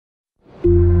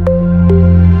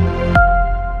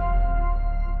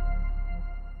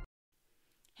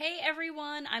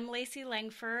Lacey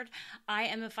Langford. I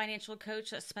am a financial coach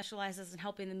that specializes in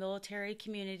helping the military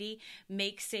community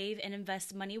make, save, and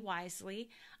invest money wisely.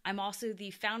 I'm also the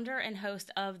founder and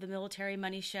host of the Military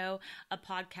Money Show, a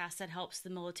podcast that helps the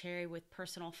military with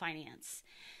personal finance.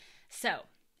 So,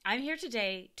 I'm here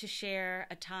today to share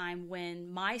a time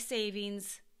when my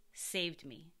savings saved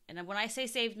me. And when I say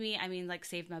saved me, I mean like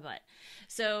saved my butt.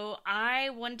 So I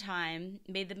one time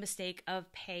made the mistake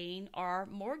of paying our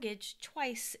mortgage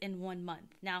twice in 1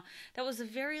 month. Now, that was a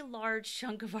very large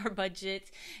chunk of our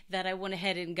budget that I went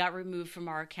ahead and got removed from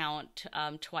our account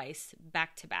twice,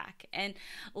 back to back. And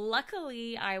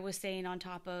luckily, I was staying on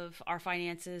top of our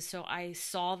finances, so I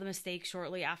saw the mistake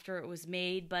shortly after it was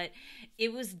made, but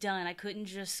it was done. I couldn't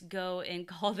just go and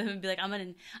call them and be like, I'm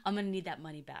gonna need that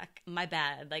money back. My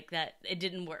bad. Like that, it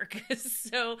didn't work.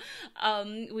 So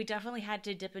we definitely had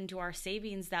to dip into our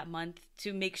savings that month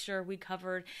to make sure we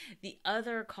covered the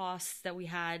other costs that we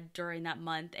had during that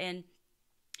month. And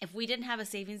if we didn't have a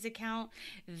savings account,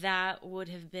 that would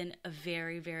have been a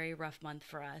very, very rough month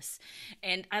for us.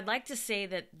 And I'd like to say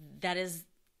that that is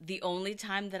the only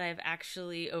time that I've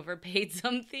actually overpaid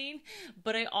something,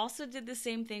 but I also did the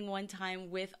same thing one time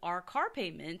with our car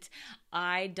payment.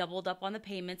 I doubled up on the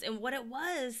payments, and what it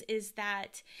was is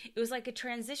that it was like a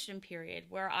transition period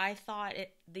where I thought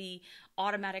the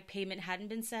automatic payment hadn't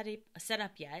been set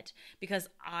up yet, because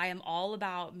I am all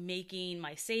about making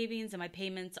my savings and my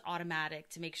payments automatic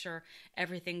to make sure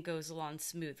everything goes along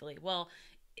smoothly. Well,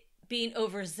 being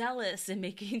overzealous and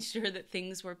making sure that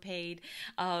things were paid,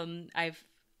 I've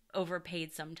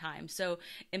overpaid sometimes. So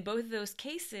in both of those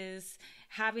cases,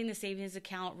 having the savings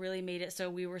account really made it so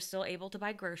we were still able to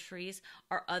buy groceries.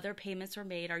 Our other payments were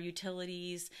made, our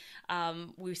utilities,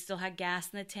 we still had gas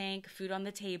in the tank, food on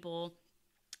the table.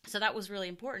 So that was really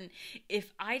important.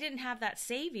 If I didn't have that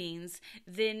savings,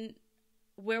 then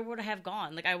where would I have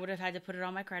gone? Like, I would have had to put it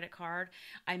on my credit card.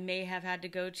 I may have had to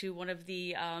go to one of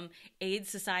the aid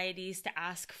societies to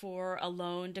ask for a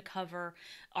loan to cover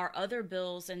our other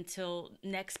bills until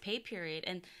next pay period.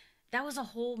 And that was a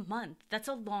whole month. That's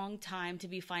a long time to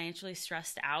be financially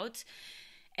stressed out.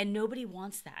 And nobody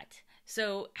wants that.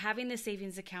 So having the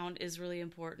savings account is really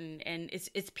important, and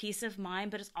it's peace of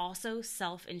mind, but it's also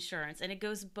self-insurance, and it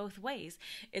goes both ways.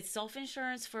 It's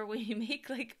self-insurance for when you make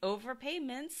like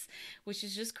overpayments, which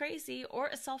is just crazy, or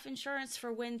a self-insurance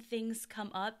for when things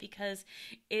come up, because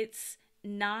it's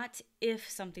not if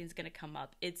something's going to come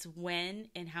up, it's when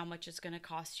and how much it's going to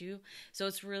cost you. So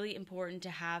it's really important to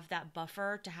have that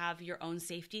buffer, to have your own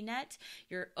safety net,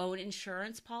 your own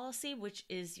insurance policy, which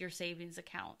is your savings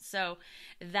account. So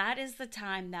that is the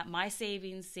time that my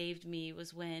savings saved me,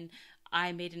 was when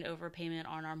I made an overpayment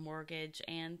on our mortgage,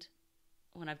 and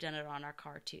when I've done it on our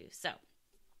car too. So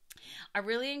I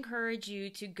really encourage you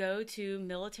to go to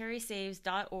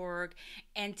militarysaves.org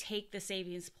and take the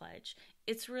savings pledge.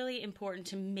 It's really important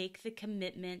to make the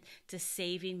commitment to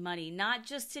saving money, not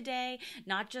just today,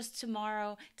 not just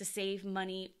tomorrow, to save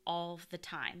money all the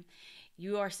time.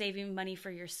 You are saving money for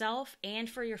yourself and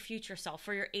for your future self,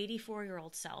 for your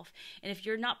 84-year-old self. And if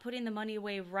you're not putting the money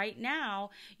away right now,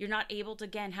 you're not able to,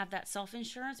 again, have that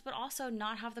self-insurance, but also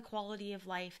not have the quality of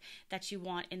life that you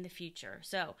want in the future.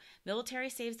 So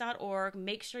militarysaves.org,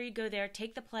 make sure you go there,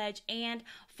 take the pledge, and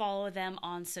follow them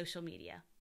on social media.